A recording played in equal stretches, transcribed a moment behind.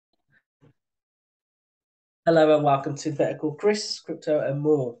Hello and welcome to Better Call Chris, Crypto and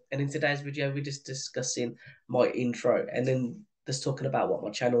More. And in today's video, we're just discussing my intro and then just talking about what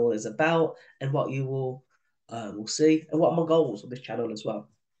my channel is about and what you will see and what are my goals on this channel as well.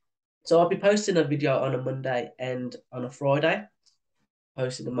 So I'll be posting a video on a Monday and on a Friday,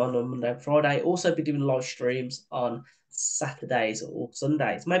 posting them on a Monday and Friday. Also be doing live streams on Saturdays or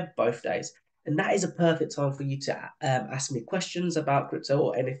Sundays, maybe both days. And that is a perfect time for you to ask me questions about crypto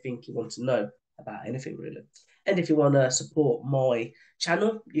or anything you want to know about anything really. And if you want to support my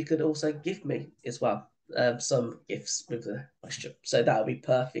channel, you could also give me as well some gifts with the question. So that would be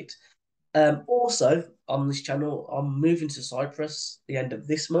perfect. Also, on this channel, I'm moving to Cyprus the end of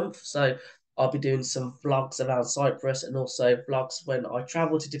this month. So I'll be doing some vlogs around Cyprus and also vlogs when I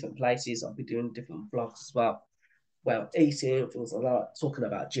travel to different places. I'll be doing different vlogs as well. Well, eating, things like that, talking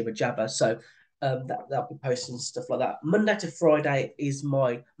about jibber jabber. So that'll be posting stuff like that. Monday to Friday is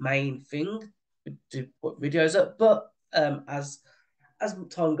my main thing to put videos up. But as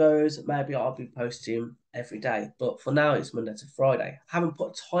time goes, maybe I'll be posting every day. But for now, it's Monday to Friday. I haven't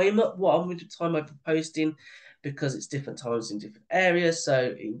put a time up what I'm going to time I'll be posting because it's different times in different areas.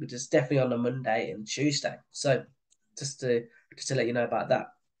 So it will be just definitely on a Monday and Tuesday. So just to just to let you know about that.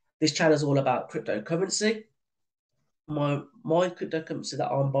 This channel is all about cryptocurrency. My cryptocurrency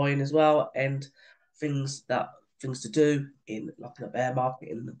that I'm buying as well, and things that things to do in like the bear market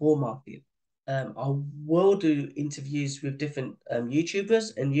in the bull market. I will do interviews with different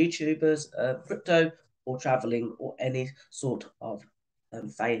YouTubers and crypto or traveling or any sort of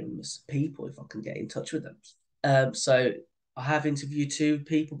famous people if I can get in touch with them. So I have interviewed two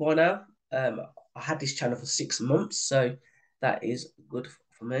people by now. I had this channel for 6 months, so that is good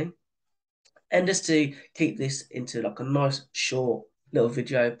for me. And just to keep this into like a nice short little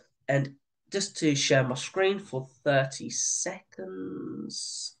video and just to share my screen for 30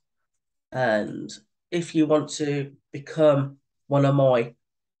 seconds. And if you want to become one of my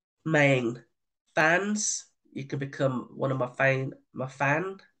main fans, you can become one of my fan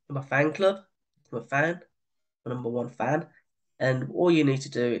club, my fan, my number one fan. And all you need to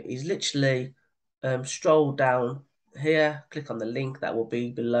do is literally stroll down here, click on the link that will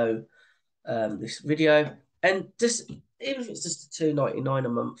be below this video, and just even if it's just $2.99 a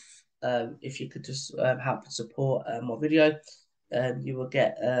month, if you could just help and support my video, you will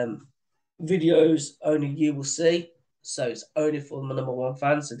get videos only you will see. So it's only for my number one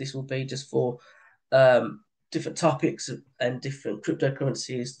fans. So this will be just for different topics and different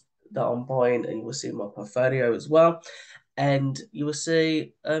cryptocurrencies that I'm buying, and you will see my portfolio as well. And you will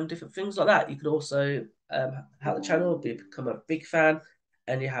see different things like that. You can also help the channel, become a big fan,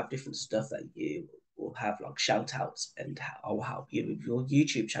 and you have different stuff that you will have like shout outs, and I'll help you with your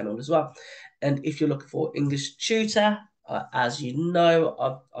YouTube channel as well. And if you're looking for English tutor, as you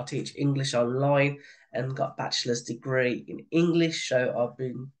know, I teach English online and got a bachelor's degree in English. So I've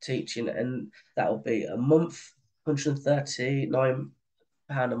been teaching, and that will be a month, £139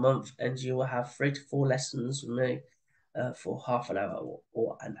 a month, and you will have 3 to 4 lessons with me for half an hour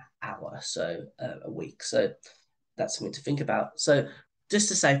or an hour, so a week. So that's something to think about. So just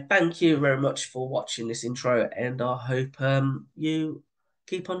to say thank you very much for watching this intro, and I hope you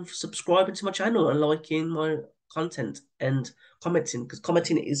keep on subscribing to my channel and liking my content and commenting, because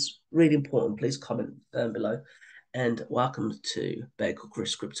commenting is really important. Please comment below. And welcome to Bagel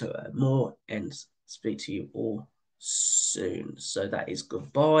Chris Crypto and More, and speak to you all soon. So that is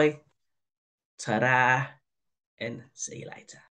goodbye, ta-da, and see you later.